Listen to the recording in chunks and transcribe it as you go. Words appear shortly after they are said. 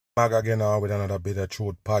Back again with another Bit of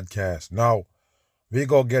Truth podcast. Now, we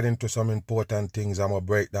go get into some important things I'm going to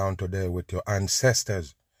break down today with your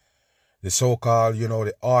ancestors. The so-called,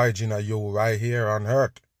 the origin of you right here on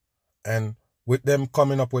Earth. And with them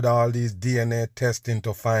coming up with all these DNA testing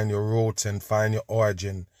to find your roots and find your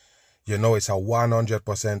origin, it's a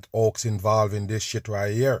 100% hoax involved in this shit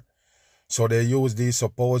right here. So they use these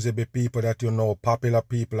supposedly people that popular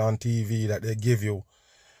people on TV that they give you,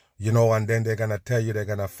 and then they're going to tell you they're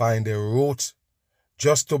going to find their roots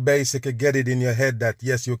just to basically get it in your head that,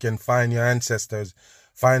 yes, you can find your ancestors,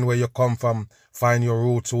 find where you come from, find your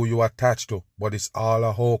roots, who you attached to. But it's all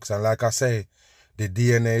a hoax. And like I say, the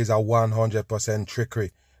DNA is a 100%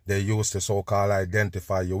 trickery they use to so-called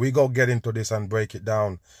identify you. We go get into this and break it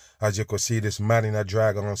down. As you can see, this man in a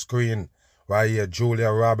drag on screen right here,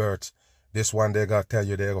 Julia Roberts. This one, they got to tell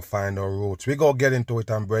you they're going to find their roots. We go get into it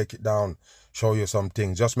and break it down, show you some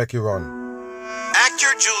things. Just make it run.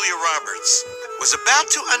 Actor Julia Roberts was about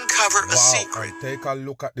to uncover a secret. And take a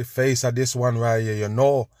look at the face of this one right here.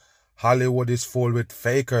 Hollywood is full with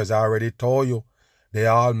fakers. I already told you. They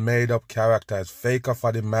all made up characters. Faker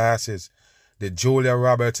for the masses. The Julia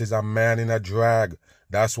Roberts is a man in a drag.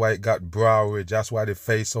 That's why it got brow ridge. That's why the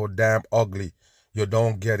face so damn ugly. You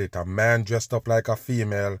don't get it. A man dressed up like a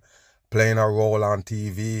female playing a role on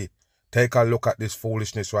TV. Take a look at this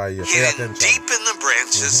foolishness right here. Hidden deep in the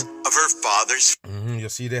branches of her father's. You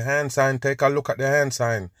see the hand sign? Take a look at the hand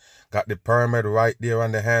sign. Got the pyramid right there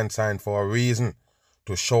on the hand sign for a reason.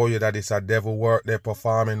 To show you that it's a devil work they're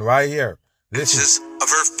performing right here. Listen. Of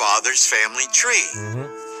her father's family tree.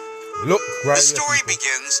 Look right. The story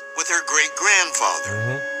begins with her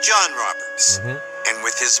great-grandfather, John Roberts, and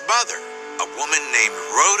with his mother, a woman named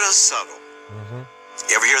Rhoda Suttle.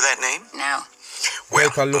 You ever hear that name? No. Well,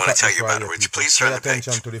 I want to tell you about it. Would you please turn the page?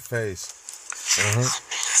 Attention to the face.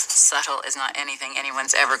 Subtle is not anything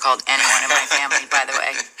anyone's ever called anyone in my family, by the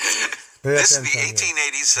way. This is the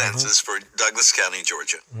 1880 census for Douglas County,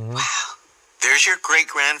 Georgia. Wow. There's your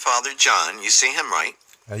great-grandfather, John. You see him, right?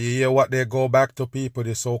 And you hear what they go back to people,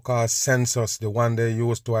 the so-called census, the one they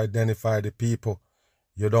use to identify the people.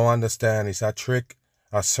 You don't understand. It's a trick,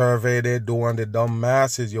 a survey they do on the dumb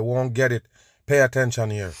masses. You won't get it. Pay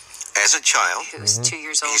attention here. As a child. He was 2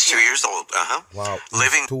 years old. He's 2 years old, Wow.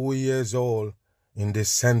 Living 2 years old in this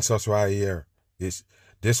census right here.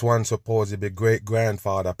 This one's supposed to be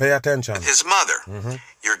great-grandfather. Pay attention. with his mother.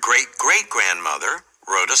 Your great-great-grandmother,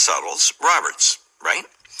 Rhoda Suttles Roberts, right?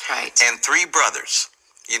 Right. And 3 brothers.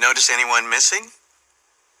 You notice anyone missing?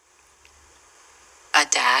 A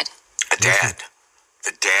dad. A dad.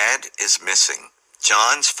 The dad is missing.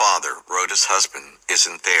 John's father, Rhoda's husband,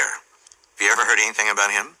 isn't there. Have you ever heard anything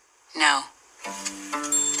about him? No.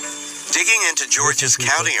 Digging into Georgia's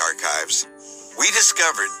county archives, we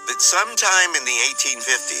discovered that sometime in the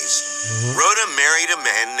 1850s, Rhoda married a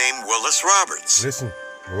man named Willis Roberts. Listen,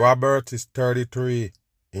 Robert is 33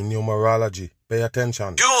 in numerology. Pay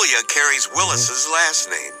attention. Julia carries Willis's last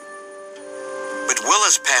name. But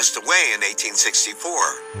Willis passed away in 1864.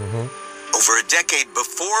 Over a decade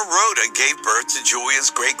before Rhoda gave birth to Julia's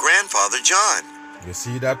great-grandfather, John. You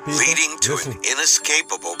see that, people? Leading to Listen. an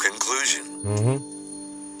inescapable conclusion.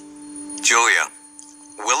 Julia,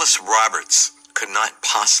 Willis Roberts could not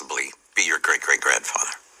possibly be your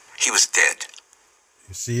great-great-grandfather. He was dead.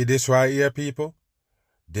 You see this right here, people?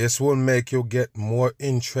 This will make you get more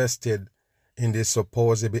interested in the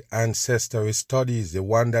supposedly ancestry studies. The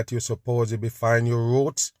one that you supposedly find your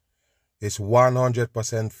roots is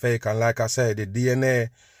 100% fake. And like I said, the DNA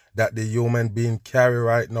that the human being carry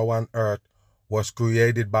right now on Earth was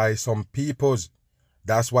created by some peoples.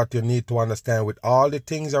 That's what you need to understand. With all the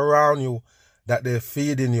things around you that they're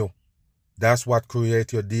feeding you, that's what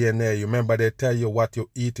creates your DNA. You remember they tell you what you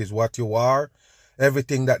eat is what you are.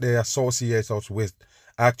 Everything that they associate us with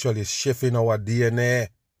actually shifting our DNA,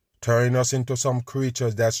 turning us into some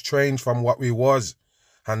creatures that's strange from what we was.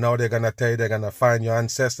 And now they're going to tell you they're going to find your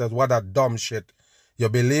ancestors. What a dumb shit. You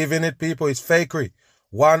believe in it, people? It's fakery.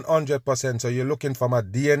 100%. So you're looking from a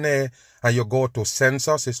DNA and you go to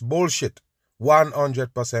census. It's bullshit.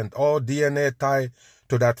 100%. All DNA tied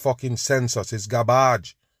to that fucking census is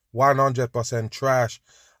garbage. 100% trash.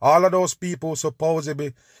 All of those people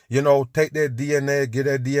supposedly, take their DNA, give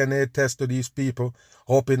their DNA test to these people,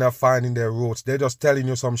 hoping of finding their roots. They're just telling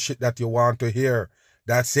you some shit that you want to hear.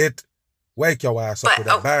 That's it. Wake your ass up with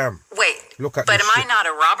a bam. Wait. Look at but this am shit. I not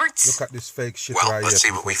a Roberts? Look at this fake shit Well, right let's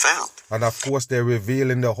here. see what we found. And of course, they're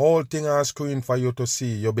revealing the whole thing on screen for you to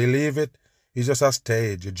see. You believe it? It's just a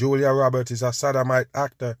stage. Julia Roberts is a sodomite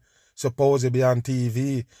actor, supposed to be on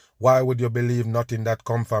TV, Why would you believe nothing that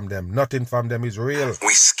come from them? Nothing from them is real.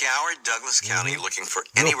 We scoured Douglas County looking for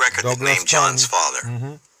any Look, record that Douglas named John's father.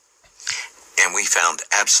 Mhm. And we found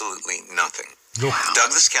absolutely nothing. Look.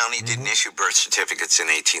 Douglas County didn't issue birth certificates in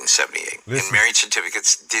 1878. Listen. And marriage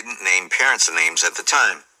certificates didn't name parents' names at the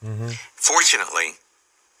time. Fortunately,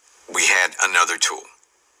 we had another tool.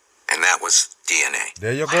 And that was DNA.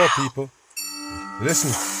 There you go, people.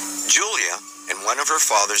 Listen. Julia and one of her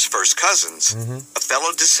father's first cousins, a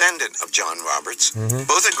fellow descendant of John Roberts,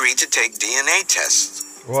 both agreed to take DNA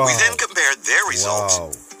tests. Wow. We then compared their results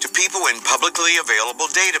Wow. to people in publicly available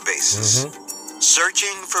databases,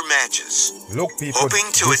 searching for matches. Look, people, Hoping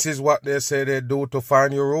to this is what they say they do to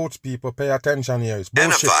find your roots, people. Pay attention here. It's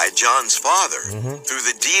bullshit. identify John's father through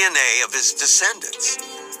the DNA of his descendants.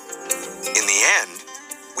 In the end,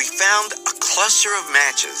 we found a cluster of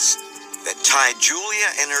matches that tied Julia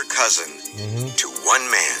and her cousin to one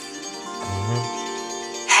man.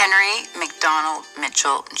 Henry McDonald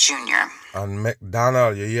Mitchell Jr. And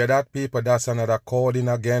McDonald, you hear that, people? That's another coding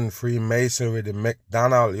again. Freemasonry, the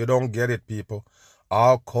McDonald. You don't get it, people.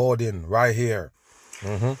 All coding right here.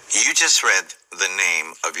 You just read the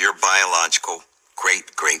name of your biological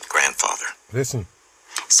great-great-grandfather. Listen.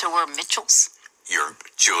 So we're Mitchells? You're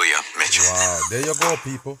Julia Mitchell. Wow. There you go,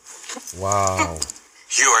 people. Wow.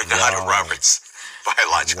 You are not Wow. a Roberts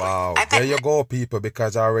biologically. Wow. There you go, people,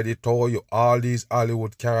 because I already told you all these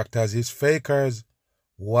Hollywood characters is fakers.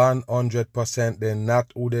 100%. They're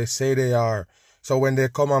not who they say they are. So when they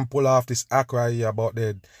come and pull off this act right here about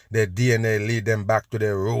their DNA, lead them back to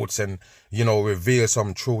their roots and, reveal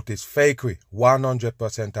some truth, it's fakery.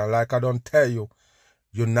 100%. And like I don't tell you,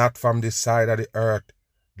 you're not from this side of the earth.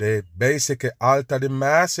 They basically alter the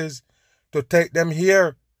masses to take them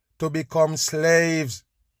here to become slaves.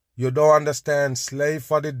 You don't understand. Slave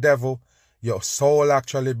for the devil. Your soul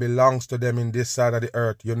actually belongs to them in this side of the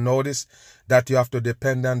earth. You notice that you have to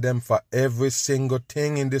depend on them for every single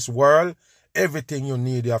thing in this world. Everything you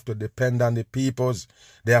need, you have to depend on the peoples.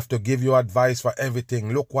 They have to give you advice for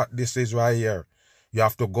everything. Look what this is right here. You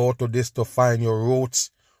have to go to this to find your roots,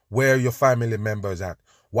 where your family members at.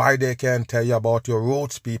 Why they can't tell you about your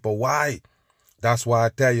roots, people? Why? That's why I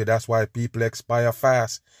tell you, that's why people expire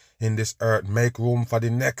fast in this earth. Make room for the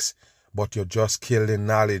next. But you just kill the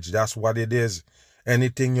knowledge. That's what it is.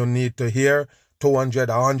 Anything you need to hear 200,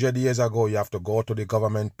 100 years ago, you have to go to the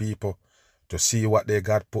government people to see what they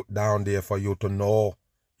got put down there for you to know.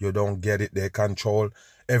 You don't get it. They control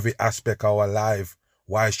every aspect of our life.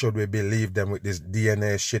 Why should we believe them with this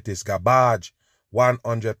DNA shit? It's garbage.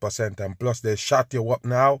 100%. And plus they shut you up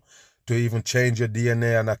now to even change your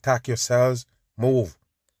DNA and attack your cells. Move.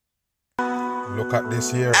 Look at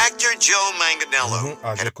this here. Actor Joe Manganiello.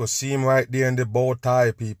 As you could see him right there in the bow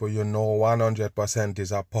tie, people, you know 100%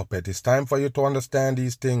 is a puppet. It's time for you to understand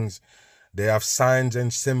these things. They have signs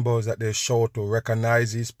and symbols that they show to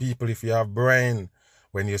recognize these people if you have brain.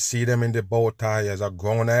 When you see them in the bow tie as a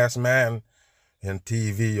grown-ass man in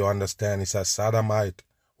TV, you understand it's a sodomite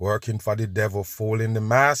working for the devil, fooling the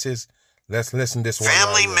masses. Let's listen this one.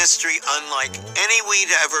 Family right mystery unlike any we'd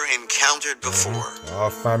ever encountered before. Our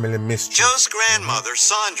family mystery. Joe's grandmother,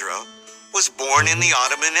 Sandra, was born in the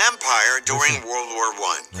Ottoman Empire during World War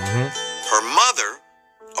I. Her mother,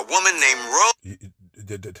 a woman named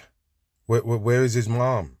Rose. Where is his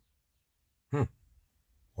mom?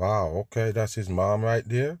 Wow, okay, that's his mom right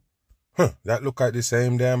there. That look like the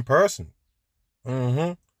same damn person.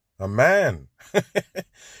 A man.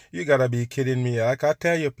 You gotta be kidding me. Like I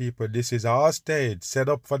tell you, people, this is our stage set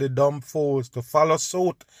up for the dumb fools to follow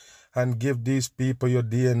suit and give these people your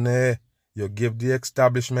DNA. You give the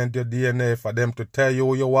establishment your DNA for them to tell you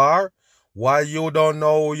who you are. Why you don't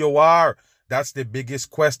know who you are? That's the biggest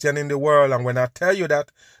question in the world. And when I tell you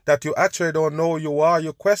that you actually don't know who you are,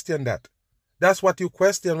 you question that. That's what you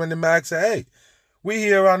question when the mag say, hey, we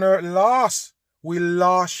here on earth lost. We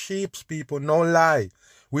lost sheeps, people, no lie.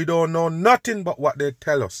 We don't know nothing but what they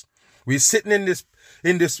tell us. We sitting in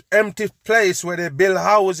this empty place where they build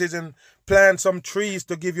houses and plant some trees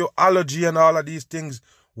to give you allergy and all of these things.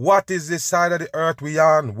 What is this side of the earth we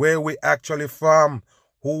on? Where we actually from?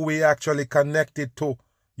 Who we actually connected to?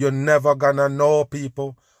 You're never gonna know,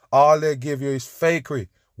 people. All they give you is fakery.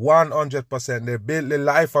 100%. They build the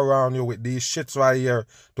life around you with these shits right here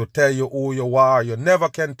to tell you who you are. You never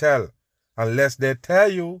can tell unless they tell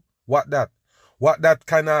you what that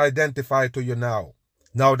kind of identify to you now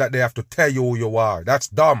that they have to tell you who you are. That's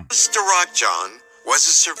dumb. John was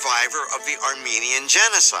a survivor of the Armenian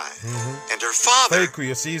genocide, and her father Fakery.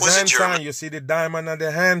 You see his was a hand German sign? You see the diamond and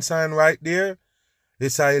the hand sign right there?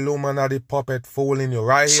 It's a Illuminati puppet fooling you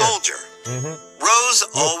right here. soldier. Rose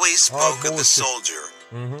always spoke of the bullshit. soldier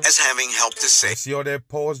as having helped to You save. see how they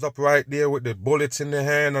posed up right there with the bullets in the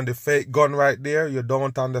hand and the fake gun right there? You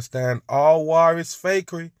don't understand. All war is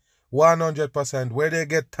fakery. 100%. Where they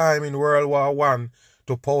get time in World War One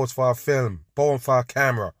to pose for a film, pose for a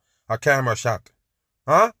camera shot.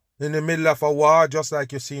 Huh? In the middle of a war, just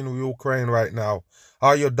like you see in Ukraine right now.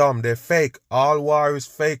 Are you dumb? They're fake. All war is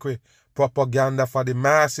fakery. Propaganda for the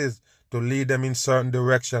masses to lead them in certain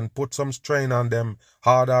direction. Put some strain on them.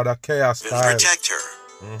 Hard out of chaos And style. protect her.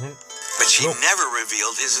 But she never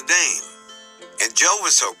revealed his name. And Joe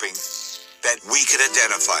was hoping that we could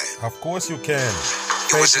identify it. Of course you can.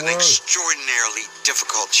 It was Fake an world. extraordinarily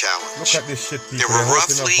difficult challenge. Look at this shit, people. There were They're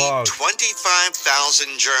hoping roughly evolve.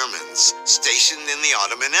 25,000 Germans stationed in the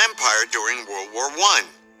Ottoman Empire during World War I.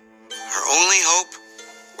 Her only hope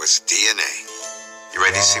was DNA. You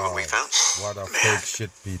ready to see what we found? What a Man. fake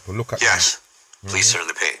shit, people. Look at Yes. Please turn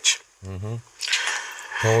the page.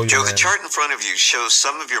 Oh, Joe, the chart in front of you shows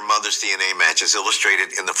some of your mother's DNA matches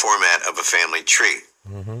illustrated in the format of a family tree.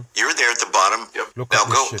 You're there at the bottom. Look Now at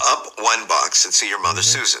this go shit. up one box and see your mother,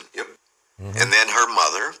 Susan. And then her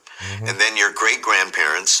mother, and then your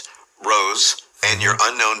great-grandparents, Rose, and your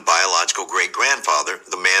unknown biological great-grandfather,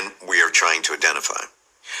 the man we are trying to identify.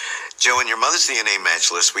 Joe, in your mother's DNA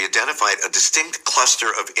match list, we identified a distinct cluster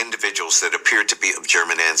of individuals that appeared to be of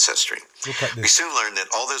German ancestry. Look at We this. soon learned that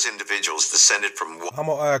all those individuals descended from I'm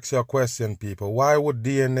going to ask you a question, people. Why would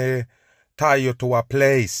DNA tie you to a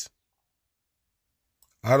place?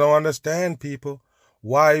 I don't understand, people.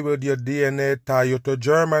 Why would your DNA tie you to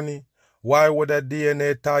Germany? Why would a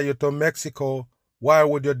DNA tie you to Mexico? Why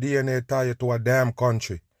would your DNA tie you to a damn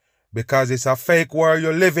country? Because it's a fake world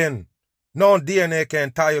you live in. No DNA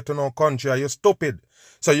can tie you to no country. Are you stupid?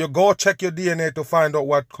 So you go check your DNA to find out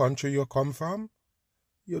what country you come from?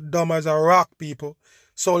 You dumb as a rock, people.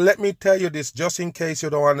 So let me tell you this, just in case you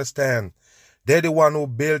don't understand. They're the one who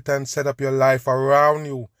built and set up your life around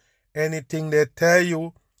you. Anything they tell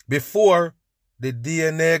you before, the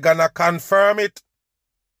DNA gonna confirm it.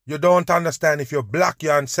 You don't understand. If you're black,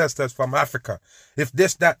 your ancestors from Africa. If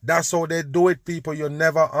this, that's how they do it, people. You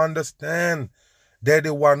never understand. They're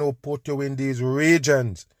the one who put you in these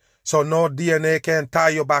regions. So no DNA can tie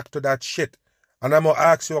you back to that shit. And I'm going to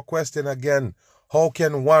ask you a question again. How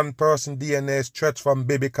can one person DNA stretch from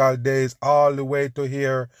biblical days all the way to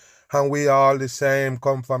here, and we all the same,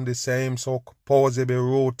 come from the same supposedly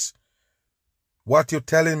roots? What you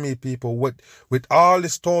telling me, people, with all the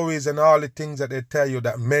stories and all the things that they tell you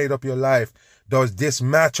that made up your life, does this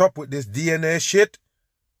match up with this DNA shit?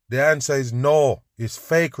 The answer is no. It's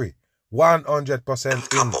fakery. 100% in.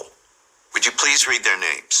 couple. Would you please read their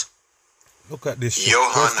names? Look at this shit.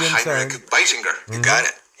 Johann Question Heinrich sign. Beisinger. You got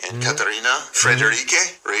it. And Katharina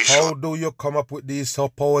Friederike Rachel. How do you come up with these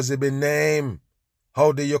supposedly name?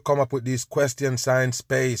 How do you come up with these question sign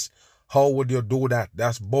space? How would you do that?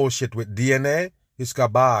 That's bullshit with DNA. It's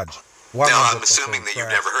garbage. Now, I'm assuming that you've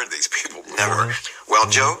never heard these people. Never. Well,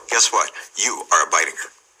 Joe, guess what? You are a Beisinger.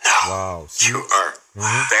 No. Wow. See? You are.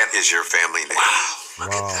 That is your family name. Wow.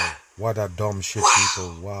 Look at Wow. that. What a dumb shit,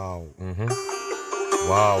 people. Wow.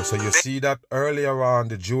 Wow. So you see that earlier on,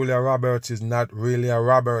 the Julia Roberts is not really a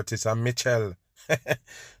Roberts, it's a Mitchell.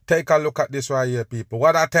 Take a look at this right here, people.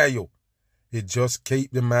 What I tell you? It just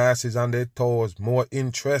keep the masses on their toes. More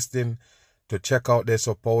interesting to check out their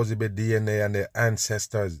supposedly DNA and their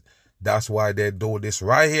ancestors. That's why they do this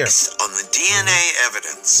right here. On the DNA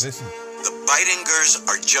evidence, Listen. the Beidingers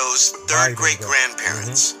are Joe's third Beidinger.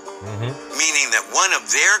 great-grandparents, meaning that one of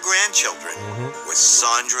their grandchildren was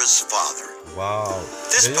Sandra's father. Wow.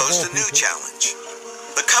 This There you posed go, a new people. challenge.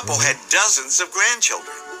 The couple had dozens of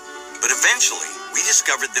grandchildren, but eventually we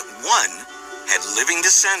discovered that one had living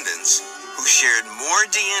descendants who shared more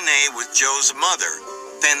DNA with Joe's mother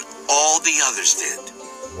than all the others did.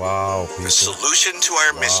 Wow, people. The solution to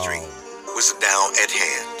our mystery was now at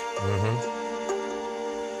hand.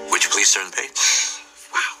 Would you please turn the page?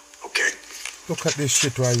 Wow. Okay. Look at this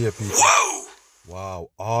shit right here, people. Whoa! Wow,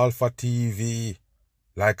 Alpha TV.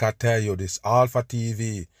 Like I tell you, this Alpha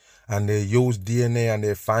TV. And they use DNA and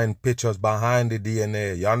they find pictures behind the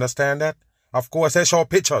DNA. You understand that? Of course, they show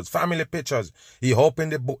pictures, family pictures. He hoping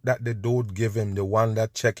the book that the dude give him, the one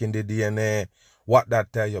that checking the DNA. What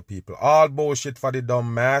that tell you, people? All bullshit for the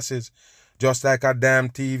dumb masses. Just like a damn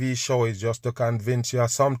TV show is just to convince you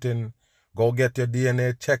of something. Go get your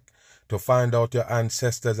DNA check to find out your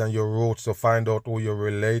ancestors and your roots, to find out who you're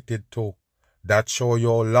related to. That show you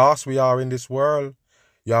how lost we are in this world.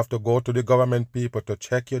 You have to go to the government people to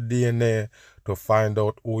check your DNA to find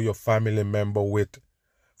out who your family member with.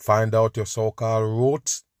 Find out your so-called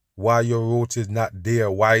roots. why your roots is not there,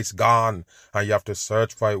 why it's gone, and you have to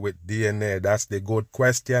search for it with DNA. That's the good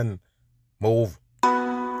question. Move.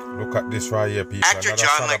 Look at this right here, people. Actor Another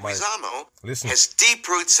John sodomite. Leguizamo has deep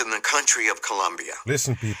roots in the country of Colombia.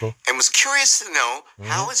 Listen, people. And was curious to know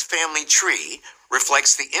how his family tree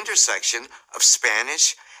reflects the intersection of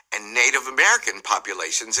Spanish and Native American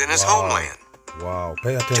populations in his homeland. Wow.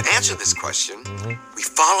 Pay attention. To answer this question, we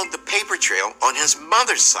followed the paper trail on his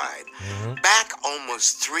mother's side, back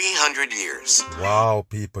almost 300 years. Wow,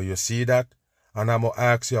 people. You see that? And I'm going to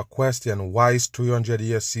ask you a question. Why is 300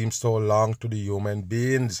 years seem so long to the human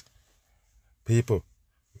beings? People,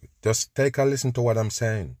 just take a listen to what I'm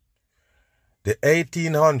saying. The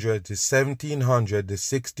 1800s, the 1700s, the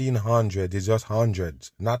 1600s is just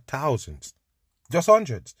hundreds, not thousands. Just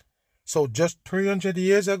hundreds. So just 300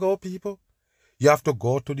 years ago, people, you have to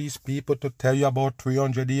go to these people to tell you about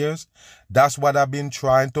 300 years. That's what I've been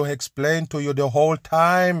trying to explain to you the whole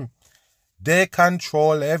time. They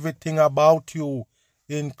control everything about you,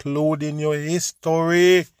 including your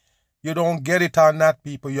history. You don't get it or not,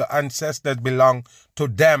 people. Your ancestors belong to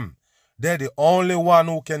them. They're the only one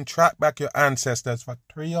who can track back your ancestors for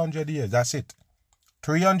 300 years. That's it.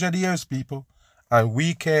 300 years, people. And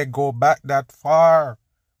we can't go back that far.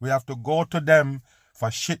 We have to go to them for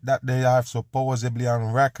shit that they have supposedly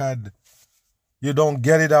on record. You don't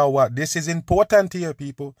get it or what? This is important here,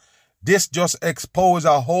 people. This just exposes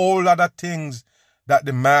a whole lot of things that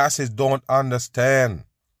the masses don't understand.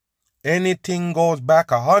 Anything goes back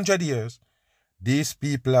 100 years, these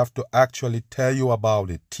people have to actually tell you about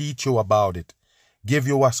it, teach you about it, give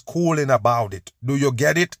you a schooling about it. Do you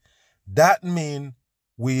get it? That means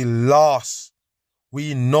we lost.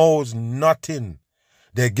 We knows nothing.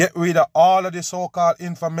 They get rid of all of the so-called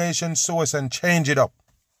information source and change it up.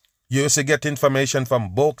 You used to get information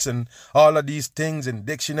from books and all of these things in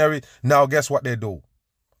dictionary. Now guess what they do?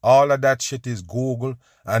 All of that shit is Google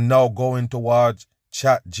and now going towards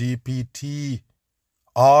ChatGPT.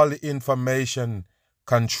 All the information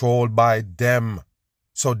controlled by them.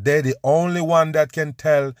 So they're the only one that can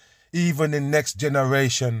tell even the next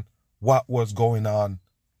generation what was going on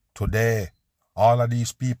today. All of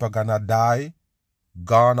these people gonna die,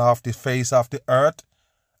 gone off the face of the earth,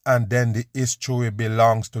 and then the history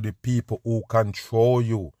belongs to the people who control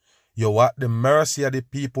you. You're at the mercy of the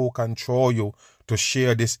people who control you to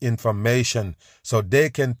share this information so they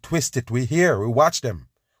can twist it. We hear, we watch them.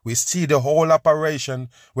 We see the whole operation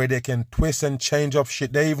where they can twist and change up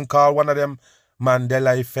shit. They even call one of them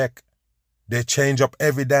Mandela effect. They change up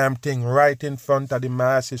every damn thing right in front of the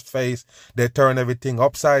masses' face. They turn everything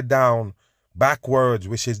upside down, backwards,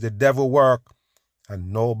 which is the devil work,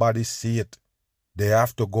 and nobody see it. They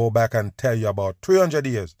have to go back and tell you about 300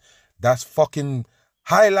 years. That's fucking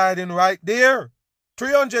highlighting right there.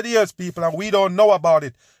 300 years, people, and we don't know about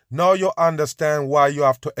it. Now you understand why you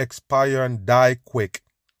have to expire and die quick.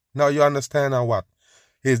 Now you understand now what?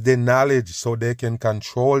 It's the knowledge so they can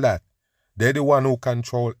control that. They're the one who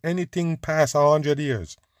control anything past 100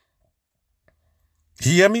 years.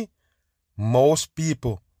 Hear me? Most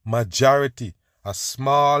people, majority, a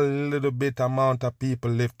small little bit amount of people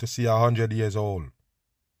live to see 100 years old.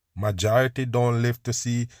 Majority don't live to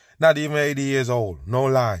see not even 80 years old. No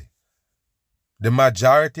lie. The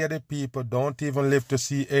majority of the people don't even live to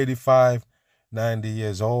see 85, 90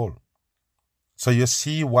 years old. So you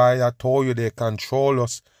see why I told you they control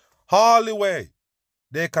us all the way.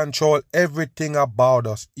 They control everything about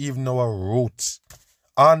us, even our roots.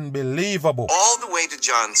 Unbelievable. All the way to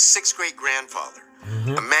John's sixth great-grandfather,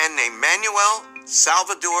 a man named Manuel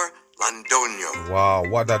Salvador Londoño. Wow,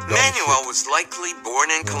 what a dumb Manuel shit. was likely born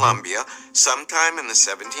in Colombia sometime in the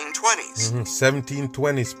 1720s.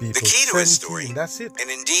 1720s, people. The key to his story, that's it. and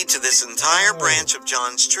indeed to this entire branch of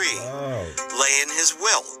John's tree, lay in his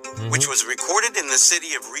will, which was recorded in the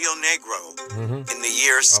city of Rio Negro in the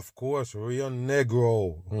year Of course, Rio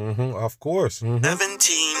Negro. Of course.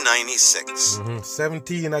 1796.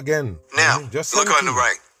 17 again. Now, just look 17. on the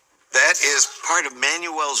right. That is part of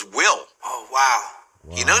Manuel's will. Oh,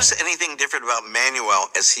 wow. You notice anything different about Manuel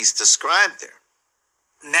as he's described there?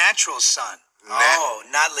 Natural son. Oh,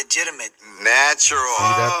 not legitimate. Natural.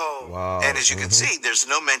 See that? Oh. Wow. And as you can see, there's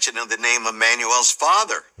no mention of the name of Manuel's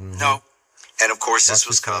father. No, And of course, this Watch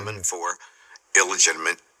was this right common here. for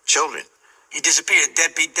illegitimate children. he disappeared.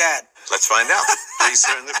 Deadbeat dad. Let's find out. Please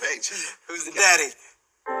turn the page. Who's the daddy?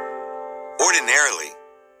 Ordinarily,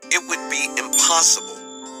 it would be impossible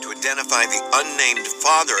to identify the unnamed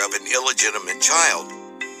father of an illegitimate child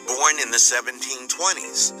born in the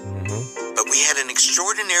 1720s. But we had an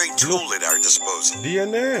extraordinary tool at our disposal.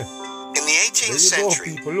 DNA. In the 18th There you go,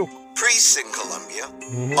 century, people. Look. priests in Colombia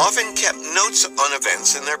often kept notes on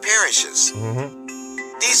events in their parishes.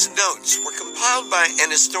 These notes were compiled by an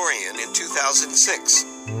historian in 2006,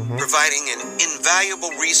 providing an invaluable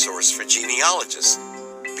resource for genealogists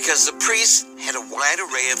because the priests had a wide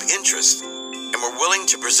array of interests and were willing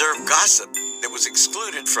to preserve gossip that was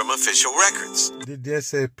excluded from official records. Did they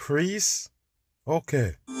say priests?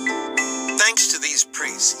 Okay. Thanks to these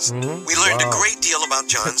priests, we learned a great deal about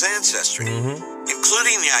John's ancestry,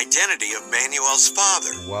 including the identity of Manuel's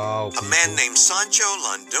father, a man named Sancho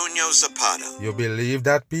Londoño Zapata. You believe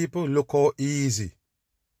that, people? Look how easy.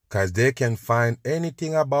 Because they can find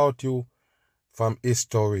anything about you from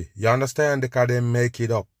history. You understand? Because they make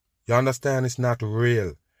it up. You understand? It's not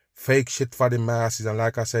real. Fake shit for the masses. And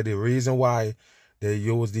like I said, the reason why they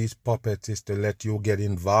use these puppets is to let you get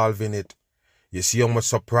involved in it. You see how much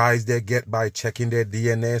surprise they get by checking their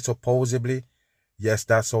DNA, supposedly? Yes,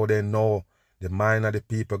 that's how they know the mind of the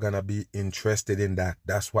people gonna be interested in that.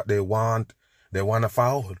 That's what they want. They want to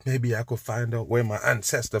find out. Maybe I could find out where my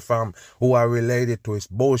ancestor from, who I related to. It's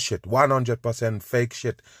bullshit. 100% fake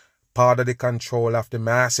shit. Part of the control of the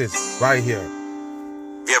masses. Right here.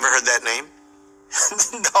 You ever heard that name?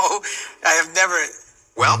 No, I have never.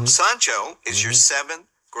 Well, Sancho is your seventh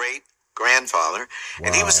great-grandfather,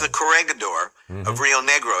 and he was the corregidor of Rio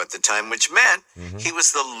Negro at the time, which meant he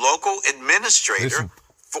was the local administrator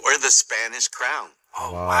for the Spanish crown.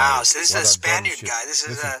 Oh, wow. So this is a Spaniard guy. This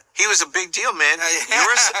is a... He was a big deal, man.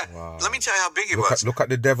 Let me tell you how big he was. Look at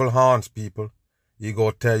the devil horns, people. He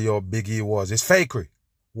go tell you how big he was. It's fakery.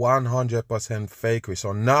 100% fakery.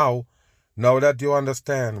 So now that you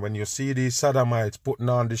understand, when you see these sodomites putting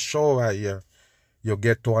on the show right here, you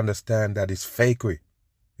get to understand that it's fakery.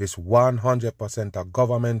 It's 100% a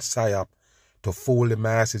government psyop to fool the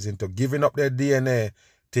masses into giving up their DNA,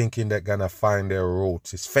 thinking they're gonna find their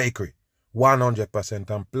roots. It's fakery. 100%.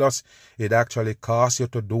 And plus, it actually costs you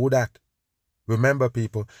to do that. Remember,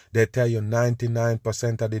 people, they tell you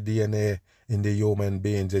 99% of the DNA in the human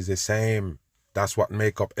beings is the same. That's what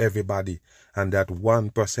make up everybody. And that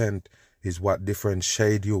 1% is what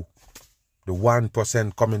differentiate you. The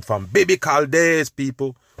 1% coming from biblical days,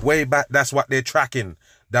 people. Way back, that's what they're tracking.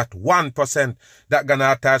 That 1% that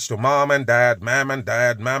gonna attach to mom and dad, mom and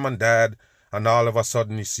dad, and all of a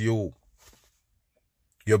sudden it's you.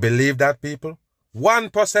 You believe that, people?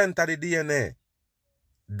 1% of the DNA.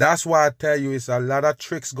 That's why I tell you it's a lot of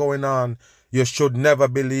tricks going on. You should never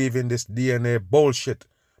believe in this DNA bullshit.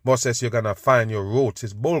 Most says you're gonna find your roots.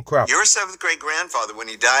 It's bullcrap. Your seventh great-grandfather, when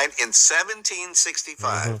he died in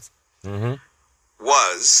 1765,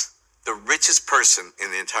 was the richest person in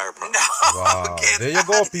the entire province. Wow. There you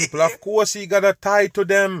go, people. Of course he got a tie to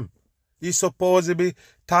them. He's supposed to be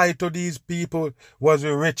tied to these people, was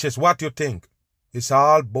the richest. What you think? It's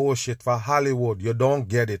all bullshit for Hollywood. You don't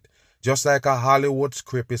get it. Just like a Hollywood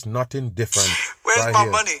script is nothing different. Where's right my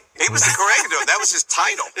here. money? He was the corregidor. That was his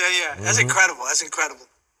title. Yeah. That's incredible. That's incredible.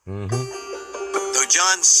 Though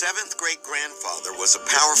John's seventh great-grandfather was a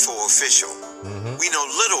powerful official, we know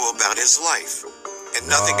little about his life and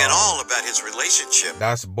nothing at all about his relationship.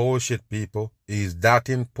 That's bullshit, people. He's that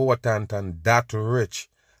important and that rich,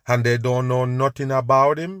 and they don't know nothing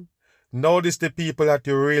about him. Notice the people that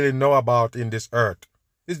you really know about in this earth.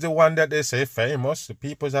 It's the one that they say famous, the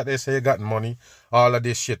people that they say got money, all of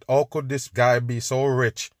this shit. How could this guy be so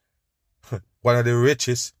rich? One of the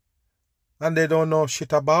richest. And they don't know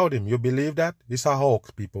shit about him. You believe that? It's a hoax,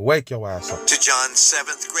 people. Wake your ass up. To John's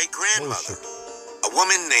seventh great-grandmother, a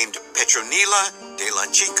woman named Petronila de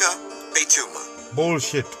la Chica Betuma.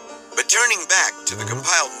 Bullshit. But turning back to the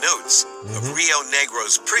compiled notes of Rio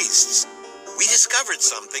Negro's priests, we discovered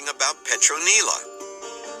something about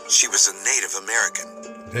Petronila. She was a Native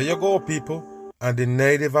American. There you go, people. And the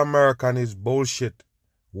Native American is bullshit.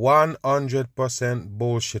 100%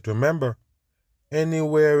 bullshit. Remember,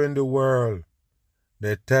 anywhere in the world,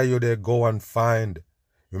 they tell you they go and find.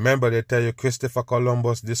 Remember, they tell you Christopher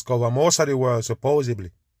Columbus discovered most of the world,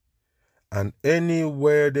 supposedly. And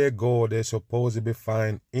anywhere they go, they supposedly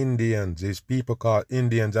find Indians. These people called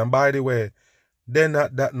Indians. And by the way, they're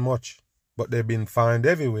not that much, but they've been found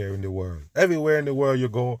everywhere in the world. Everywhere in the world you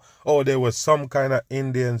go, oh, there was some kind of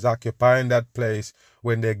Indians occupying that place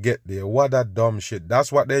when they get there. What a dumb shit.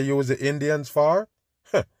 That's what they use the Indians for?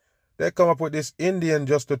 They come up with this Indian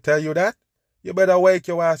just to tell you that? You better wake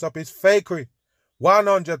your ass up. It's fakery.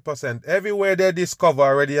 100%. Everywhere they discover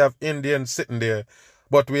already have Indians sitting there,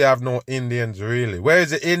 but we have no Indians really. Where is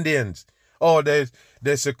the Indians? Oh, they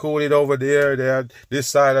secluded over there. They're this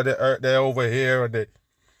side of the earth. They're over here. And the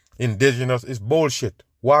indigenous. It's bullshit.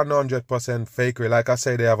 100% fakery. Like I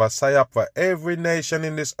say, they have a psyop for every nation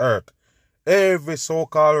in this earth. Every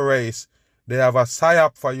so-called race, they have a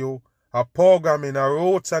psyop for you, a programming, a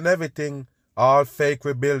roots and everything, all fake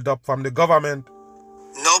we build up from the government.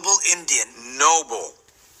 Noble Indian. Noble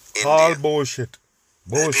Indian. All bullshit.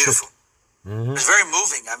 Bullshit. Beautiful. Mm-hmm. It's very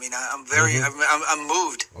moving. I mean, I'm very, I'm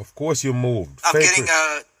moved. Of course you moved. I'm Fake getting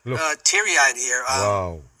teary-eyed here.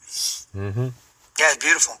 Wow. Mm-hmm. Yeah, it's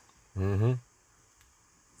beautiful. Mm-hmm.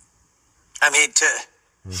 I mean,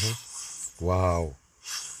 Wow.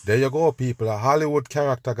 There you go, people. A Hollywood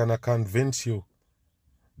character gonna convince you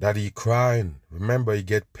that he crying. Remember, he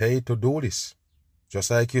get paid to do this. Just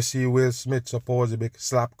like you see Will Smith supposedly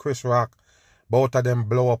slap Chris Rock. Both of them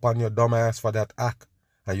blow up on your dumb ass for that act.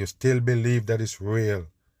 And you still believe that it's real.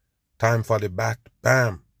 Time for the bat.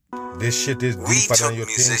 Bam. This shit is deeper than you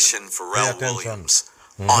think. We took musician Pharrell Williams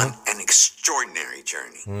on an extraordinary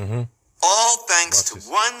journey. All thanks to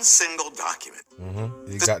one single document.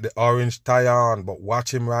 He got the orange tie on, but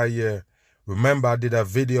watch him right here. Remember, I did a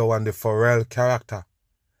video on the Pharrell character,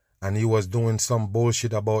 and he was doing some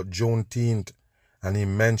bullshit about Juneteenth, and he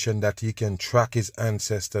mentioned that he can track his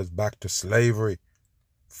ancestors back to slavery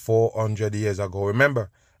 400 years ago.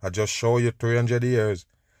 Remember, I just showed you 300 years,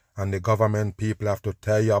 and the government people have to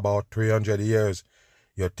tell you about 300 years.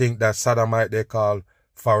 You think that sodomite they call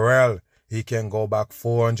Pharrell, he can go back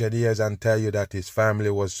 400 years and tell you that his family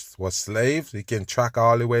was slaves? He can track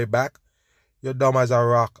all the way back? You're dumb as a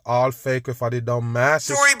rock. All fake for the dumb masses.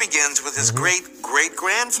 The story begins with his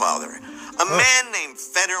great-great-grandfather, a man named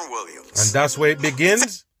Fenner Williams. And that's where it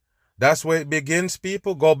begins? That's where it begins,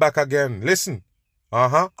 people? Go back again. Listen. A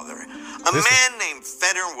man named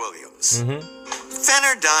Fenner Williams.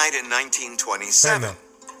 Fenner died in 1927.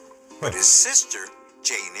 But his sister,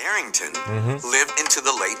 Jane Arrington, lived into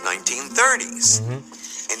the late 1930s.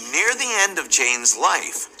 And near the end of Jane's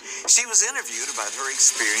life, she was interviewed about her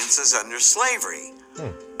experiences under slavery,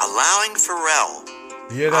 allowing Pharrell.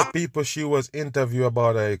 You hear that, people? She was interviewed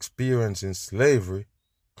about her experience in slavery.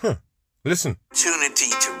 Listen.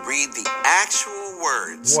 Opportunity to read the actual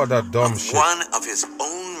words what a dumb of shit. one of his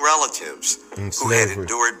own relatives who had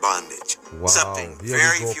endured bondage. Wow. Something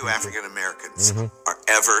very few African Americans are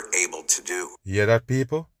ever able to do. You hear that,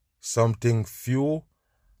 people? Something few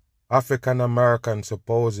African Americans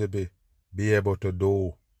supposedly be able to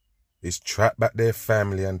do is trap back their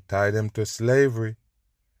family and tie them to slavery.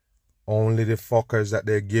 Only the fuckers that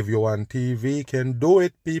they give you on TV can do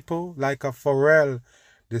it, people. Like a Pharrell,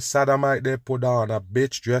 the sodomite they put on, a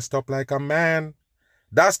bitch dressed up like a man.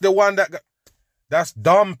 That's the one that's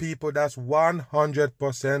dumb, people. That's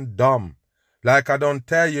 100% dumb. Like I don't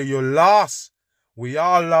tell you, you lost. We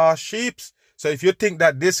all lost sheeps. So if you think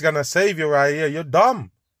that this gonna save you right here, you're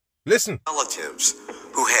dumb. Listen. Relatives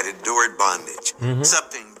who had endured bondage.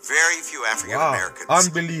 Something very few African Americans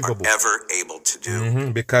are ever able to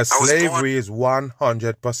do. Because slavery is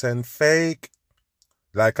 100% fake.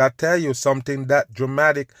 Like I tell you, something that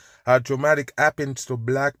dramatic happens to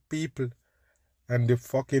black people. And the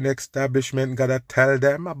fucking establishment gotta tell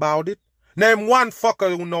them about it. Name one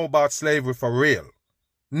fucker who know about slavery for real.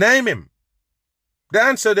 Name him. The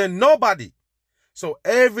answer then nobody. So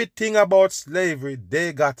everything about slavery,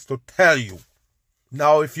 they got to tell you.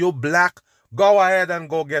 Now if you black, go ahead and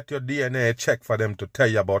go get your DNA check for them to tell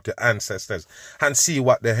you about your ancestors and see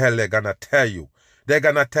what the hell they're gonna tell you. They're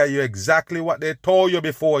gonna tell you exactly what they told you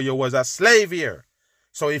before you was a slave here.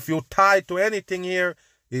 So if you tied to anything here,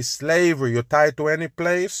 it's slavery. You tied to any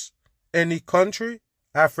place, any country,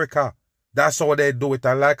 Africa. That's how they do it.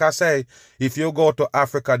 And like I say, if you go to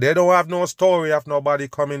Africa, they don't have no story of nobody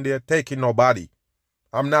coming there taking nobody.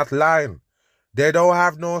 I'm not lying. They don't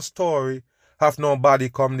have no story of nobody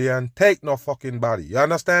come there and take no fucking body. You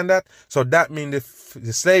understand that? So that means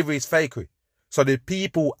the slavery is fakery. So the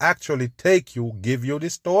people who actually take you, give you the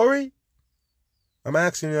story? I'm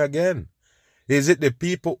asking you again. Is it the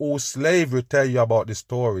people who slavery tell you about the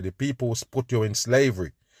story? The people who put you in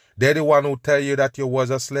slavery? They're the one who tell you that you was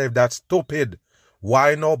a slave. That's stupid.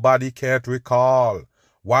 Why nobody can't recall?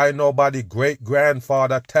 Why nobody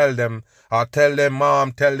great-grandfather tell them, or tell their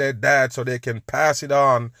mom, tell their dad so they can pass it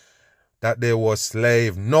on that they was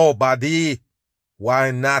slave? Nobody.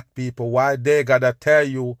 Why not, people? Why they gotta tell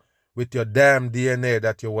you with your damn DNA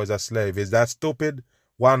that you was a slave? Is that stupid?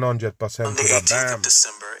 100% to the 18th of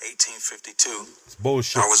December, 1852. It's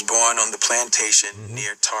bullshit. I was born on the plantation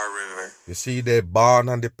near Tar River. You see, they born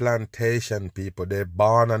on the plantation, people. They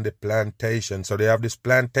born on the plantation. So they have this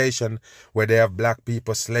plantation where they have black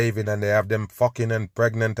people slaving and they have them fucking and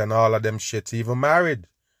pregnant and all of them shits, even married.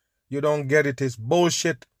 You don't get it. It's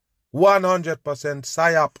bullshit. 100%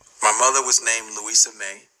 psyop. My mother was named Louisa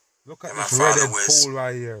May. Look at and this my father redhead was fool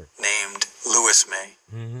right here. named Louis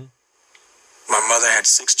May. My mother had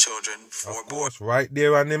 6 children, 4 Of boys course, right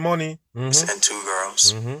there on the money. and 2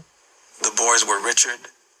 girls. The boys were Richard,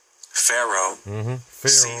 Pharaoh,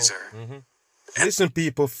 Caesar. Listen,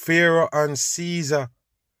 people, Pharaoh and Caesar.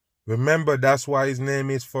 Remember, that's why his name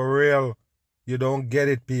is for real. You don't get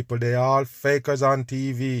it, people. They all fakers on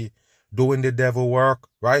TV doing the devil work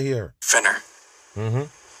right here. Finner.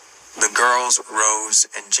 The girls, Rose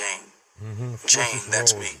and Jane. Jane,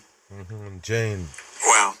 that's me. Jane.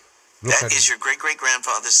 Wow. Look That at is it. your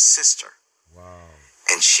great-great-grandfather's sister. Wow.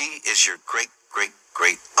 And she is your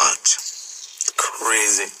great-great-great-aunt.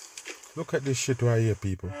 Crazy. Look at this shit right here,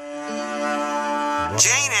 people.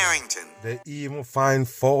 Jane Arrington. They even find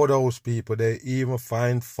photos, people. They even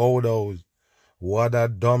find photos. What a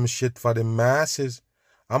dumb shit for the masses.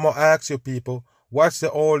 I'm going to ask you, people, what's the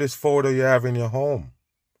oldest photo you have in your home?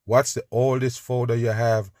 What's the oldest photo you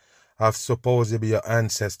have of supposedly your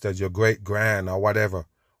ancestors, your great-grand or whatever?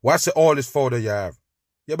 What's the oldest photo you have?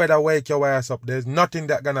 You better wake your ass up. There's nothing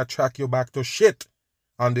that gonna track you back to shit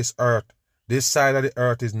on this earth. This side of the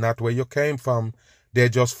earth is not where you came from. They're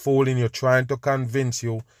just fooling you, trying to convince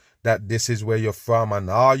you that this is where you're from and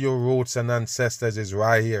all your roots and ancestors is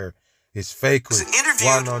right here. It's fake. Was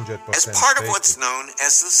interviewed 100% as part of fake. what's known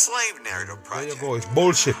as the Slave Narrative There you Project. go. It's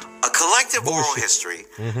bullshit. A collective oral Bullshit. history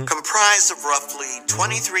comprised of roughly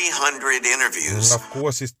 2,300 interviews. Of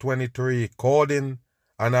course, it's 23. Coding,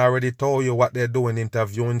 and I already told you what they're doing,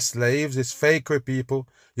 interviewing slaves. It's fakery, people.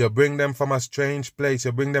 You bring them from a strange place.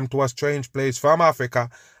 You bring them to a strange place from Africa,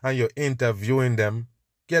 and you're interviewing them.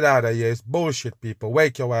 Get out of here. It's bullshit, people.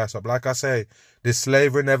 Wake your ass up. Like I say, this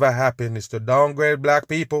slavery never happened. It's to downgrade black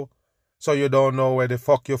people. So you don't know where the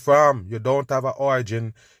fuck you're from. You don't have an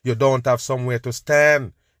origin. You don't have somewhere to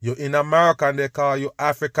stand. You're in America and they call you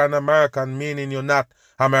African American, meaning you're not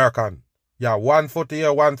American. You're 1 foot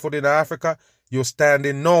here, 1 foot in Africa. You're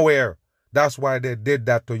standing nowhere. That's why they did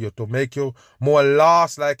that to you, to make you more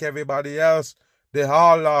lost like everybody else. They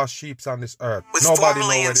all lost sheeps on this earth. Was Nobody know formerly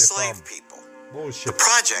where they're enslaved from. people. The Bullshit.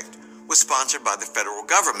 project was sponsored by the federal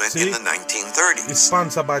government See? in the 1930s. It's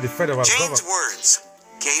sponsored by the federal Jane's government. words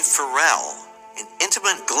gave Pharrell an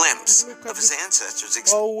intimate glimpse Look at of his this.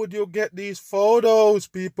 ancestors' How would you get these photos,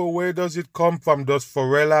 people? Where does it come from? Does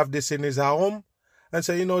Pharrell have this in his home? And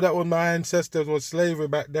say, you know, that when my ancestors was slavery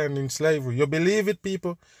back then in slavery. You believe it,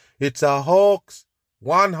 people? It's a hoax.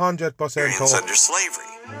 100% experience hoax. under slavery.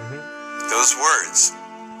 Those words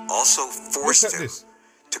also forced Look at him this.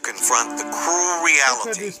 to confront the cruel Look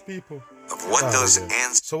at reality these people. of what Get those out of here.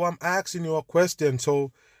 ancestors So I'm asking you a question.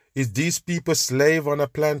 So is these people slave on a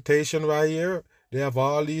plantation right here? They have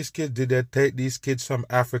all these kids. Did they take these kids from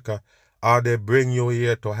Africa or they bring you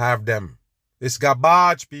here to have them? It's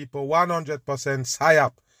garbage, people. 100%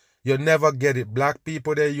 psyop. You never get it. Black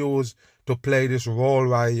people they use to play this role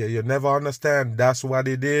right here. You never understand. That's what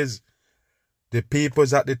it is. The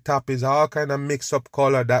peoples at the top is all kind of mixed up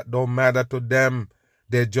color that don't matter to them.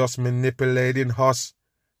 They're just manipulating us.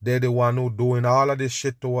 They're the one who doing all of this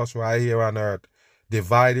shit to us right here on earth.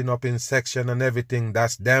 Dividing up in section and everything.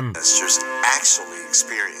 That's them. actually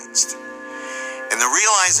experienced. And the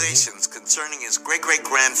realizations concerning his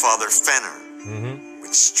great-great-grandfather Fenner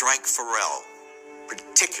would strike Pharrell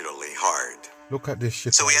particularly hard. Look at this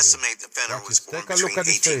shit. So we right here. estimate that Fenner Watch was this. born Take a look between at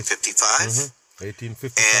his face. 1855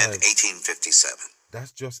 1855. and 1857.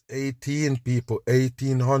 That's just 18 people.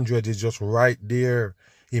 1800 is just right there.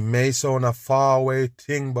 It may sound a far away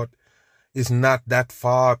thing, but it's not that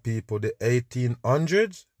far, people. The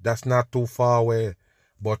 1800s, that's not too far away.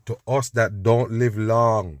 But to us that don't live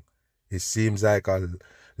long, it seems like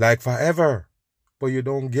forever. But you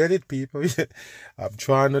don't get it, people. I'm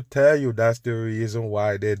trying to tell you that's the reason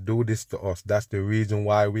why they do this to us. That's the reason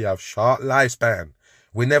why we have short lifespan.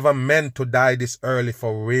 We never meant to die this early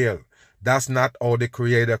for real. That's not how the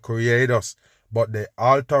Creator created us. But they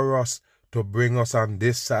alter us to bring us on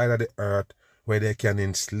this side of the earth where they can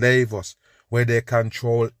enslave us, where they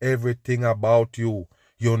control everything about you.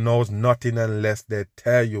 You know nothing unless they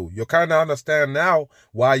tell you. You kind of understand now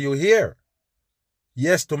why you're here.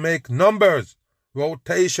 Yes, to make numbers,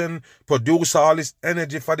 rotation, produce all this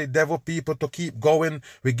energy for the devil people to keep going.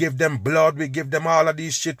 We give them blood, we give them all of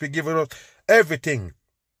these shit, we give it everything.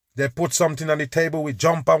 They put something on the table, we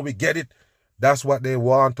jump and we get it. That's what they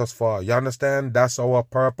want us for. You understand? That's our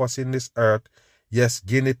purpose in this earth. Yes,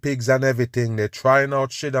 guinea pigs and everything. They're trying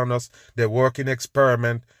out shit on us. They're working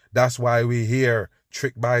experiment. That's why we here,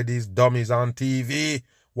 tricked by these dummies on TV.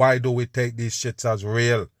 Why do we take these shits as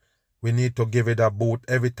real? We need to give it a boot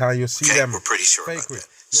every time you see them. We're pretty sure Fake about it.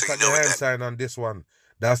 that. So Look you at know the what hand that sign on this one.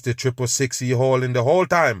 That's the 666 hole in the whole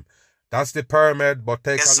time. That's the pyramid, but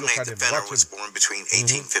take a look Estimate at that him. Fenner Watch was him. born between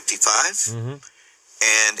 1855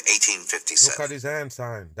 and 1857. Look at his hand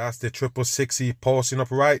sign. That's the 666 he posting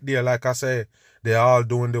up right there. Like I say, they're all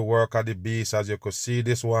doing the work of the beast. As you could see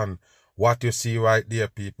this one, what you see right there,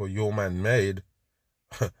 people, human made.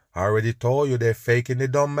 I already told you they're faking the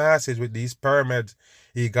dumb masses with these pyramids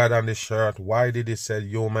he got on the shirt. Why did he say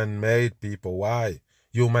human made, people? Why?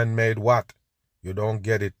 Human made what? You don't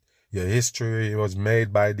get it. Your history was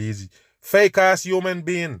made by these fake ass human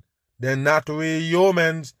beings. They're not real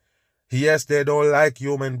humans. Yes, they don't like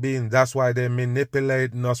human beings. That's why they're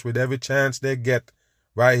manipulating us with every chance they get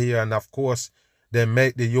right here. And of course, they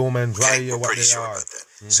make the humans right here what they sure are. about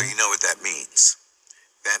that. So you know what that means.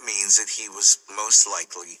 That means that he was most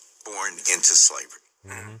likely born into slavery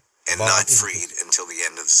and not freed until the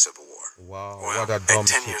end of the Civil War. Wow, Well, what a dumb at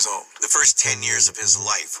 10 shit. years old. The first 10 years of his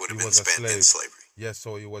life would have He been was a spent in slave. slavery. Yes,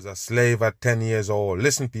 so he was a slave at 10 years old.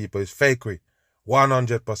 Listen, people, it's fakery.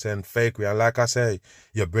 100% fakery. And like I say,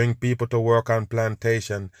 you bring people to work on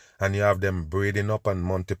plantation and you have them breeding up and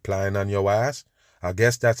multiplying on your ass. I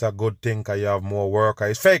guess that's a good thing because you have more work.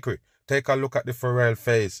 It's fakery. Take a look at the Pharrell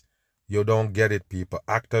face. You don't get it, people.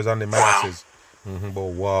 Actors and the masses. But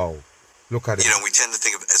wow. Look at it. You know, we tend to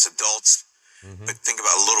think of as adults, but think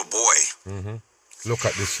about a little boy. Look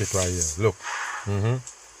at this shit right here. Look.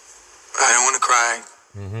 I don't want to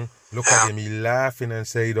cry. Look at him. He laughing and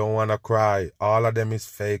say he don't want to cry. All of them is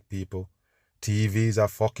fake, people. TVs are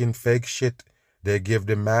fucking fake shit. They give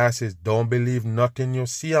the masses. Don't believe nothing you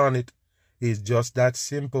see on it. It's just that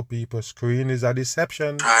simple, people. Screen is a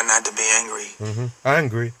deception. Try not to be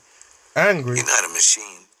angry. Angry. You're not a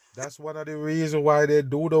machine. That's one of the reasons why they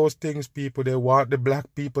do those things, people. They want the black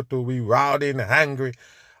people to be rowdy and angry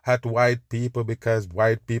at white people because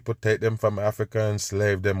white people take them from Africa and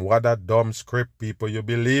slave them. What a dumb script, people. You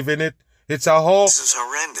believe in it? It's a hoax. This is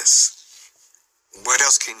horrendous. What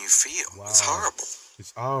else can you feel? Wow. It's horrible.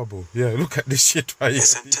 It's horrible. Yeah, look at this shit right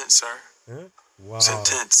It's here. intense, sir. Huh? Wow. It's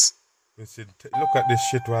intense. Look at this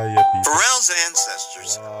shit right here, people. Pharrell's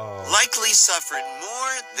ancestors likely suffered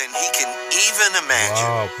more than he can even imagine.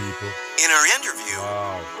 Wow, people. In our interview,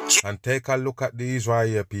 Wow. And take a look at these right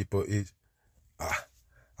here, people.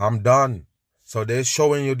 I'm done. So they're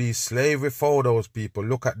showing you these slavery photos, people.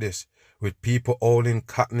 Look at this. With people holding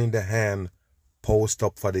cotton in the hand, post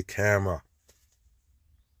up for the camera.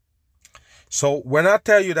 So when I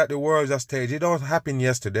tell you that the world's a stage, it don't happen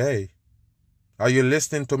yesterday. Are you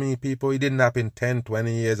listening to me, people? It didn't happen 10,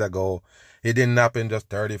 20 years ago. It didn't happen just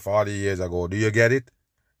 30, 40 years ago. Do you get it?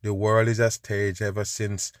 The world is a stage ever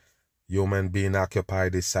since human being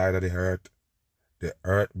occupied this side of the earth. The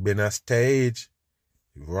earth been a stage.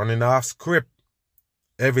 Running off script.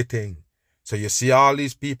 Everything. So you see all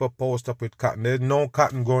these people post up with cotton. There's no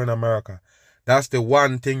cotton growing in America. That's the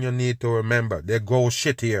one thing you need to remember. They grow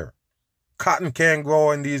shit here. Cotton can't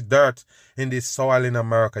grow in these dirt, in this soil in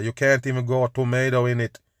America. You can't even grow a tomato in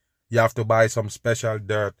it. You have to buy some special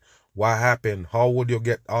dirt. What happened? How would you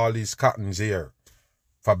get all these cottons here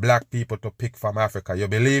for black people to pick from Africa? You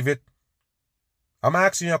believe it? I'm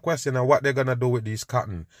asking you a question of what they're going to do with these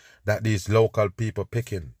cotton that these local people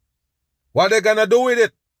picking. What they going to do with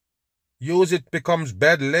it? Use it, becomes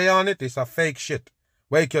bed, lay on it? It's a fake shit.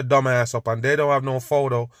 Wake your dumb ass up, and they don't have no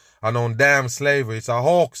photo and no damn slavery. It's a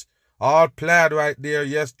hoax. All plaid right there,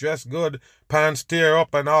 yes, dressed good, pants tear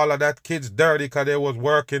up and all of that. Kids dirty because they was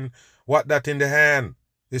working, what that in the hand.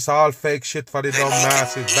 It's all fake shit for the dumb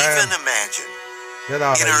masses. Bam. even imagine. Get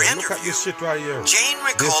out of In our here. Look at interview, this shit right here. Jane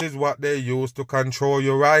This recalled is what they use to control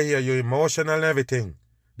you right here, your emotional and everything.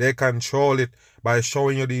 They control it by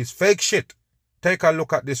showing you these fake shit. Take a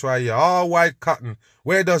look at this right here. All white cotton.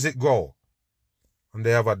 Where does it grow? And they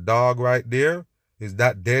have a dog right there. Is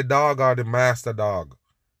that their dog or the master dog?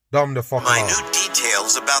 Dumb the fuck out. minute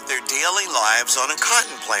details about their daily lives on a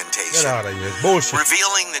cotton Get plantation, out of here. It's bullshit.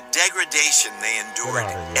 revealing the degradation they endured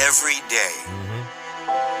Get out of here. every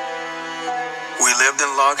day. We lived in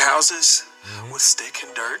log houses with stick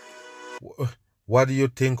and dirt. What do you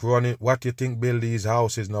think build these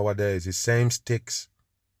houses nowadays? The same sticks.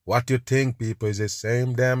 What you think, people, is the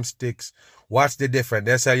same damn sticks. What's the difference?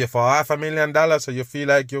 They sell you for $500,000, so you feel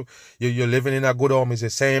like you're living in a good home. It's the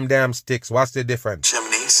same damn sticks. What's the difference?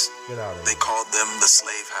 Chimneys. Get out of They here. called them the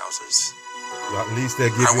slave houses. At least they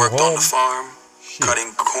give I you worked home. on the farm, Shit.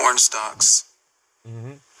 cutting corn stalks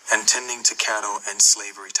and tending to cattle in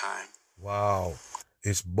slavery time. Wow.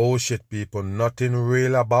 It's bullshit, people. Nothing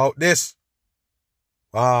real about this.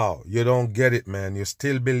 Wow. You don't get it, man. You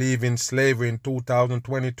still believe in slavery in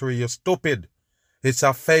 2023. You're stupid. It's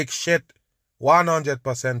a fake shit.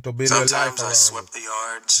 100% to build your life Sometimes I around swept the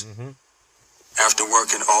yards After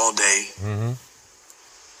working all day,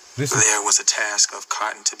 Listen. there was a task of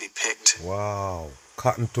cotton to be picked. Wow.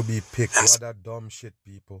 Cotton to be picked. What that dumb shit,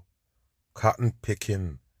 people. Cotton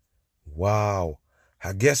picking. Wow.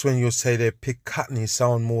 I guess when you say they pick cotton, it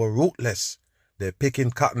sound more rootless. They're picking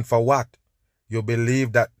cotton for what? You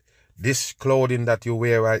believe that this clothing that you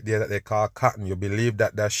wear right there that they call cotton, you believe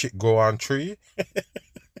that that shit grow on tree?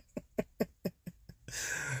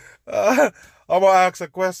 I'm going to ask a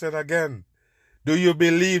question again. Do you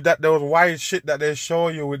believe that those white shit that they show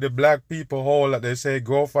you with the black people hole that they say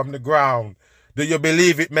grow from the ground, do you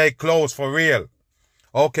believe it make clothes for real?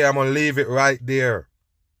 Okay, I'm going to leave it right there.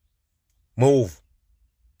 Move.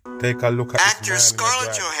 Take a look at Actor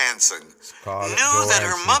Scarlett Johansson knew that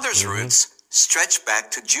her mother's roots stretched back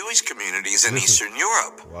to Jewish communities in Eastern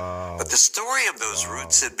Europe. Wow. But the story of those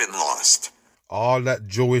roots had been lost. All that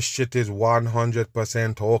Jewish shit is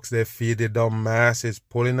 100% hoax. They feed the dumb masses,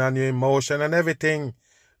 pulling on your emotion and everything.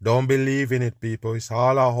 Don't believe in it, people. It's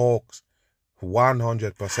all a hoax.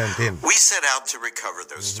 100% in. We set out to recover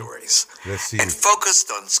those stories. Let's see. And focused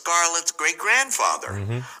on Scarlett's great-grandfather,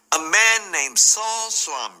 a man named Saul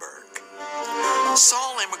Slomberg.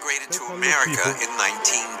 Saul immigrated to America in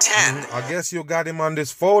 1910. I guess you got him on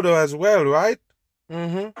this photo as well, right?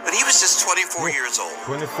 But he was just 24 years old.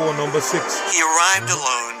 24, number 6. He arrived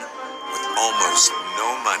alone with almost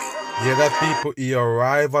no money. Yeah, that people, he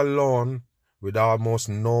arrive alone with almost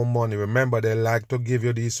no money. Remember, they like to give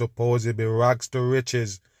you these supposedly rags to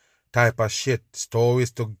riches type of shit.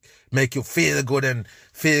 Stories to make you feel good and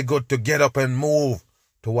feel good to get up and move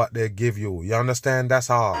to what they give you. You understand? That's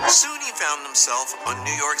all. Soon he found himself on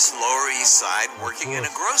New York's Lower East Side working in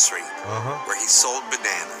a grocery where he sold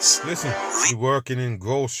bananas. Listen, he working in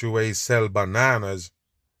grocery where he sell bananas.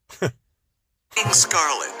 Leaving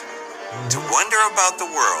Scarlett to wonder about the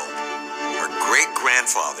world her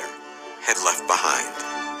great-grandfather had left behind.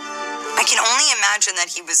 I can only imagine that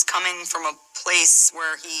he was coming from a place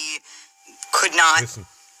where he could not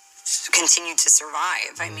continue to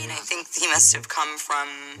survive. I mean, I think he must have come from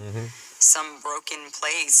some broken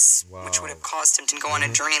place, which would have caused him to go on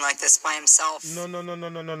a journey like this by himself.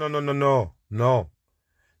 No.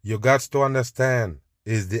 You got to understand,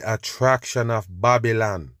 is the attraction of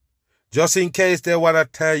Babylon. Just in case they want to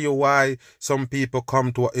tell you why some people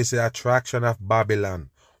come to it, it's the attraction of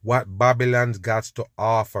Babylon. What Babylon's got to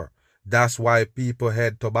offer. That's why people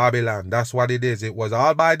head to Babylon. That's what it is. It was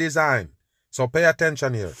all by design. So pay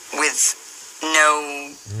attention here. With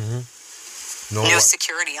no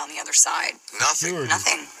security on the other side. Nothing.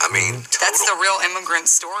 Nothing. I mean, that's the real immigrant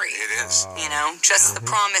story. It is. You know, just the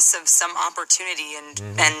promise of some opportunity and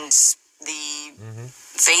the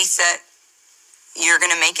faith that you're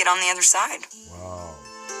going to make it on the other side. Wow.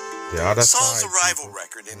 The other Saul's side, arrival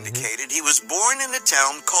record indicated he was born in a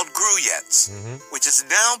town called Grujec, which is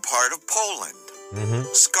now part of Poland.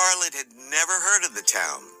 Scarlett had never heard of the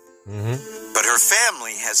town, but her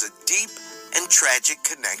family has a deep and tragic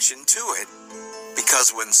connection to it,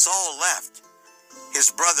 because when Saul left,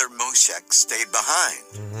 his brother Moshe stayed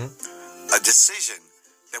behind, a decision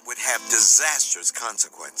that would have disastrous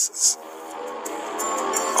consequences.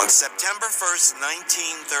 On September 1st,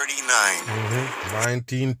 1939,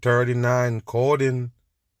 1939, coding.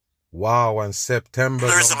 Wow, and September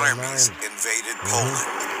Hitler's number armies 9. invaded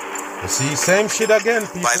Poland. You see, same shit again,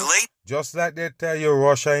 people. By late Just like they tell you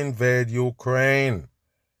Russia invade Ukraine.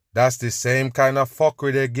 That's the same kind of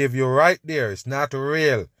fuckery they give you right there. It's not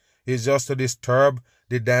real. It's just to disturb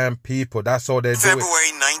the damn people. That's how they do it.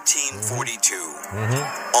 February 1942,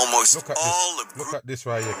 almost Look at this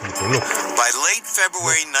right here, people. Look. By late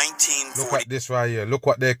February 1942, Look at this right here. Look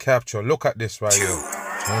what they capture. Look at this right here.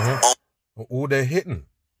 Who they hitting?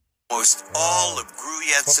 Almost all of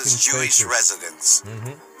Grujec's Jewish residents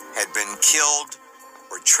had been killed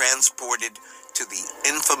or transported to the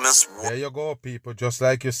infamous war. There you go, people. Just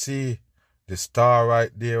like you see the star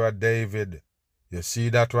right there at David. You see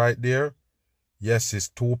that right there? Yes, it's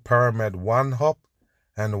 2 pyramid, 1 up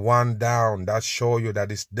and 1 down. That show you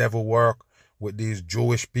that it's devil work with these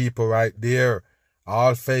Jewish people right there.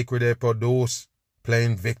 All fake where they produce,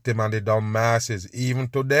 playing victim on the dumb masses, even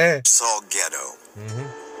today. Saul Ghetto.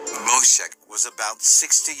 Moshe was about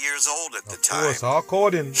 60 years old at the time. Of course, all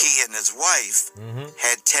coding. He and his wife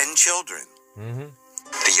had 10 children.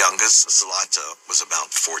 The youngest, Zlata, was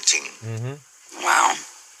about 14. Wow.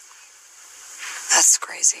 That's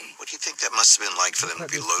crazy. What do you think that must have been like for them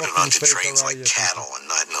to be loaded onto trains like cattle and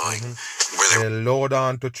not knowing where they They load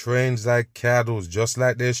onto trains like cattle, just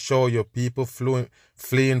like they show you people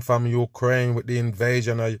fleeing from Ukraine with the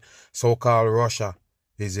invasion of so-called Russia.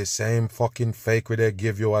 Is the same fucking fake where they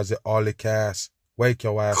give you as the Holocaust. Wake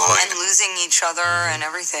your ass up. And losing each each other and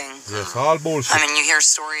everything. Yes, all bullshit. I mean, you hear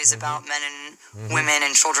stories about men and women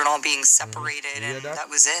and children all being separated, and that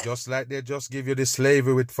was it. Just like they just give you the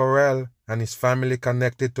slavery with Pharrell and his family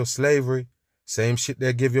connected to slavery. Same shit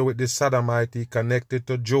they give you with the Sodomite, he connected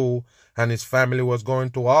to Jew, and his family was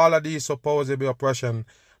going to all of these supposedly oppression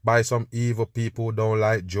by some evil people who don't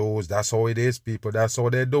like Jews. That's how it is, people. That's how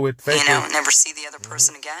they do it. You know, never see the other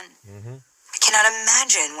person again. I cannot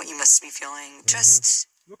imagine what you must be feeling. Just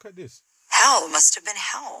look at this. Hell must have been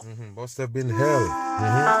hell. Must have been hell.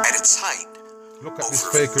 At its height, look at this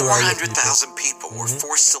over fakery 400,000 people were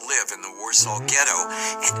forced to live in the Warsaw Ghetto,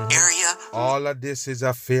 an area. All of this is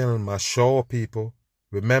a film, a show, people.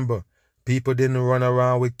 Remember, people didn't run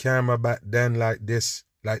around with camera back then like this,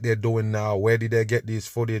 like they're doing now. Where did they get this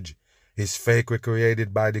footage? It's fake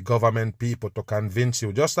recreated by the government people to convince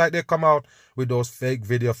you. Just like they come out with those fake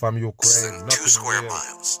videos from Ukraine. 2 square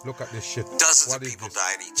miles. Look at this shit. Dozens of people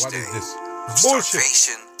died each day. What is this? Of Bullshit.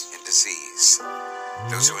 starvation and disease.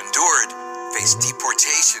 Those who endured faced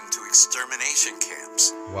deportation to extermination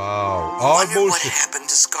camps. Wow. All Wonder bullshit. what happened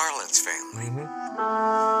to Scarlett's family.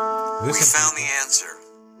 We Listen, found the answer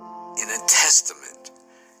in a testament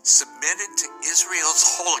submitted to Israel's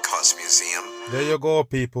Holocaust Museum. there you go,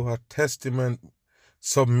 people. A testament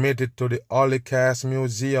submitted to the Holocaust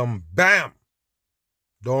Museum. Bam!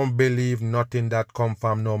 Don't believe nothing that come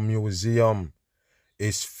from no museum.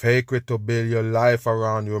 It's fake to build your life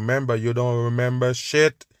around. Remember, you don't remember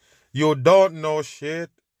shit. You don't know shit.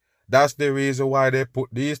 That's the reason why they put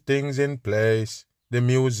these things in place. The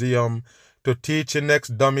museum, to teach the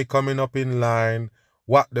next dummy coming up in line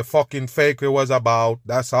what the fucking fakery was about.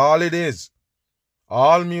 That's all it is.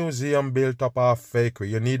 All museum built up are fakery.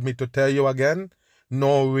 You need me to tell you again?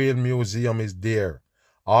 No real museum is there.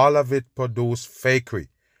 All of it produce fakery.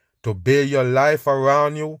 To build your life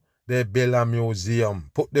around you, they build a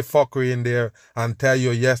museum. Put the fuckery in there and tell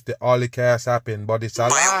you, yes, the Holocaust happened, but it's a By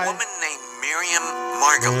lie. a woman named Miriam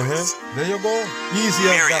Margolyes. There you go. Easy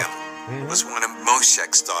as Miriam that. was one of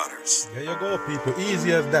Moshek's daughters. There you go, people.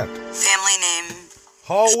 Easy as that. Family name.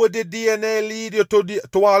 How would the DNA lead you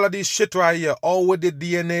to all of this shit right here? How would the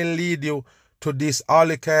DNA lead you to this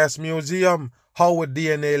Holocaust museum? How would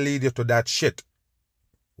DNA lead you to that shit?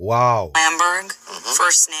 Wow. Lamberg.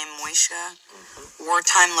 First name Moisha.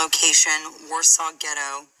 Wartime location Warsaw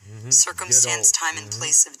Ghetto. Circumstance, time, and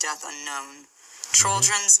place of death unknown.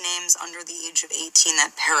 Children's names under the age of 18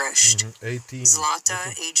 that perished. 18.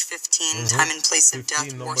 Zlata, age 15, time and place of 15, death,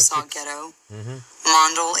 number Warsaw 6. Ghetto.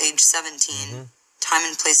 Mondel, age 17, time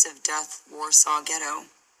and place of death, Warsaw Ghetto.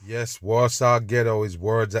 Yes, Warsaw Ghetto is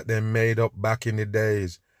words that they made up back in the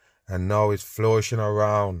days, and now it's flourishing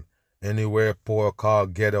around anywhere poor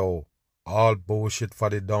called ghetto. All bullshit for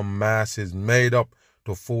the dumb masses, made up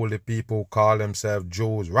to fool the people who call themselves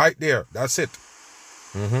Jews. Right there, that's it.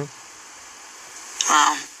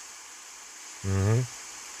 Wow.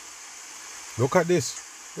 Look at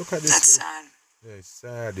this. Look at this. That's sad. Yeah, it's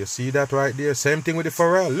sad. You see that right there? Same thing with the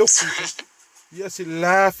Pharrell. Look. Yes, he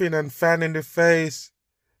laughing and fanning the face.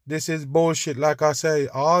 This is bullshit. Like I say,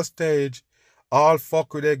 all stage, all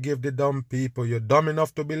fuckery they give the dumb people. You're dumb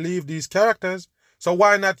enough to believe these characters. So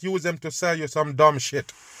why not use them to sell you some dumb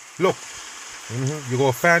shit? Look. You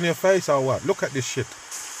go fan your face or what? Look at this shit.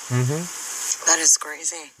 That is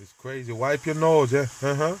crazy. It's crazy. Wipe your nose, yeah.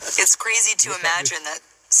 It's crazy to imagine that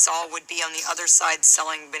Saul would be on the other side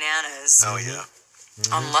selling bananas Oh, yeah.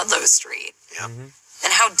 on Ludlow Street. Yep.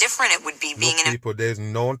 And how different it would be being Look, in a... people, there's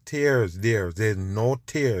no tears there. There's no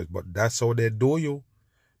tears. But that's how they do you.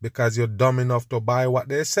 Because you're dumb enough to buy what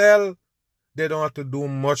they sell. They don't have to do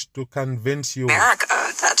much to convince you. America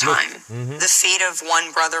at that time. The fate of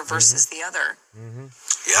one brother versus the other.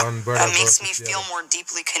 Yep. One brother That makes versus me the feel other. more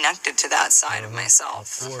deeply connected to that side of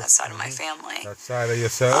myself, Of course. that side of my family. That side of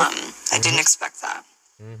yourself. I didn't expect that.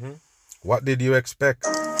 What did you expect?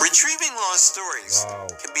 Retrieving lost stories Wow.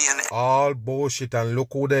 can be an All bullshit. And look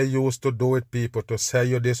who they used to do it, people, to sell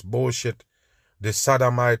you this bullshit. The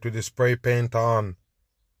sodomite with the spray paint on.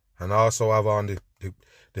 And also have on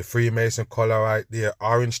the Freemason color right there.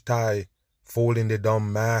 Orange tie. Fooling the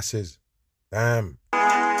dumb masses. Bam.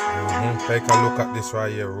 Take a look at this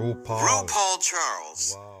right here. RuPaul. RuPaul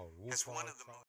Charles. Wow. As one of the